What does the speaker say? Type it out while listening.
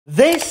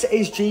This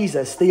is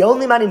Jesus, the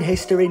only man in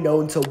history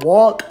known to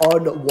walk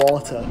on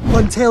water.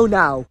 Until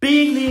now.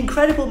 Being the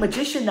incredible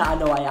magician that I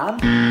know I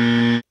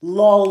am,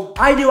 lol,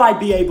 I knew I'd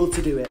be able to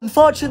do it.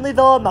 Unfortunately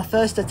though, my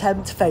first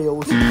attempt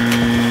failed.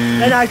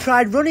 Then I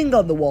tried running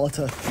on the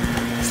water,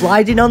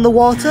 sliding on the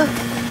water.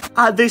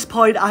 At this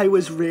point, I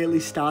was really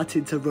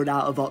starting to run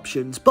out of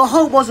options, but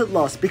hope wasn't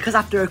lost because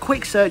after a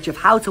quick search of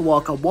how to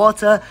walk on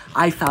water,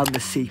 I found the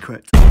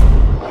secret.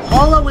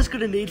 All I was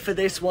going to need for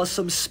this was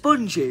some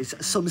sponges,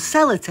 some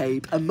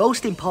sellotape, and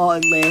most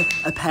importantly,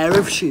 a pair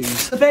of shoes.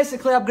 So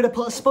basically, I'm going to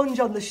put a sponge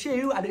on the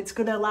shoe and it's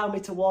going to allow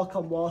me to walk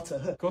on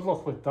water. Good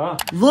luck with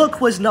that.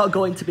 Luck was not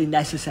going to be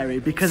necessary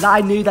because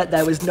I knew that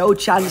there was no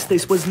chance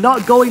this was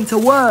not going to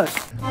work.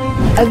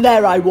 And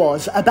there I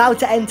was, about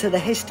to enter the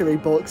history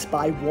books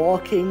by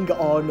walking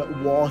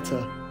on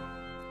water.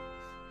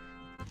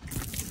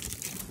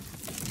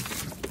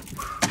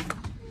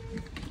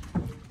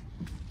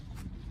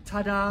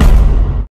 Ta-da!